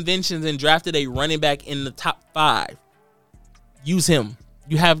all conventions and drafted a running back in the top 5. Use him.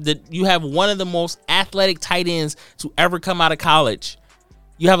 You have one of the most athletic tight ends to ever come out of college.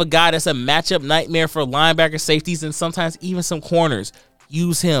 You have a guy that's a matchup nightmare for linebacker, safeties, and sometimes even some corners.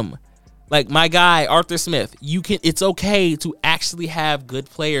 Use him. Like my guy, Arthur Smith, it's okay to actually have good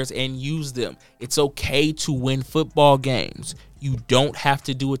players and use them. It's okay to win football games. You don't have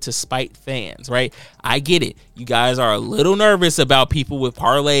to do it to spite fans, right? I get it. You guys are a little nervous about people with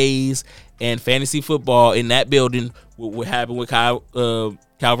parlays and fantasy football in that building. What happened with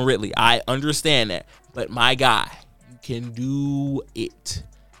Calvin Ridley. I understand that. But my guy, you can do it.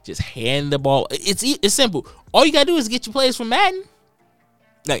 Just hand the ball. It's simple. All you got to do is get your plays from Madden.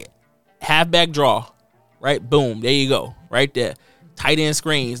 Like, halfback draw, right? Boom, there you go, right there. Tight end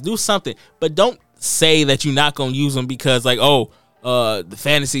screens, do something, but don't say that you're not gonna use them because like, the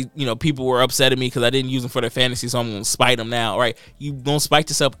fantasy, people were upset at me because I didn't use them for their fantasy, so I'm gonna spite them now, right? You gonna spite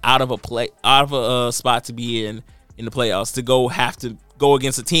yourself out of a spot to be in the playoffs to have to go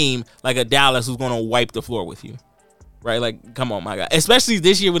against a team like a Dallas who's gonna wipe the floor with you. Right, like, come on, my God. Especially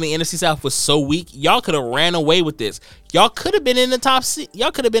this year when the NFC South was so weak, y'all could have ran away with this. Y'all could have been in the top seed.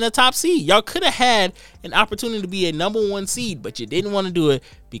 Y'all could have been a top seed. Y'all could have had an opportunity to be a number 1 seed, but you didn't want to do it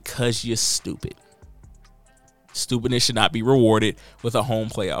because you're stupid. Stupidness should not be rewarded with a home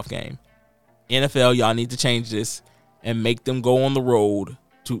playoff game. NFL, y'all need to change this and make them go on the road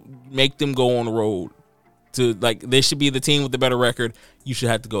to like, they should be the team with the better record. You should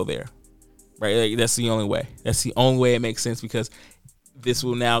have to go there. Right, like, that's the only way. That's the only way it makes sense because this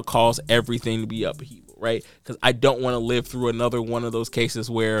will now cause everything to be upheaval, right? Because I don't want to live through another one of those cases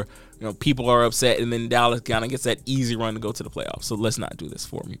where people are upset and then Dallas kind of gets that easy run to go to the playoffs. So let's not do this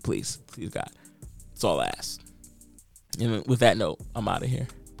for me, please, God. That's all I ask. And with that note, I'm out of here.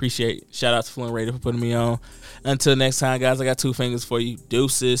 Appreciate it. Shout out to Fluent Radio for putting me on. Until next time, guys, I got 2 fingers for you.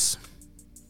 Deuces.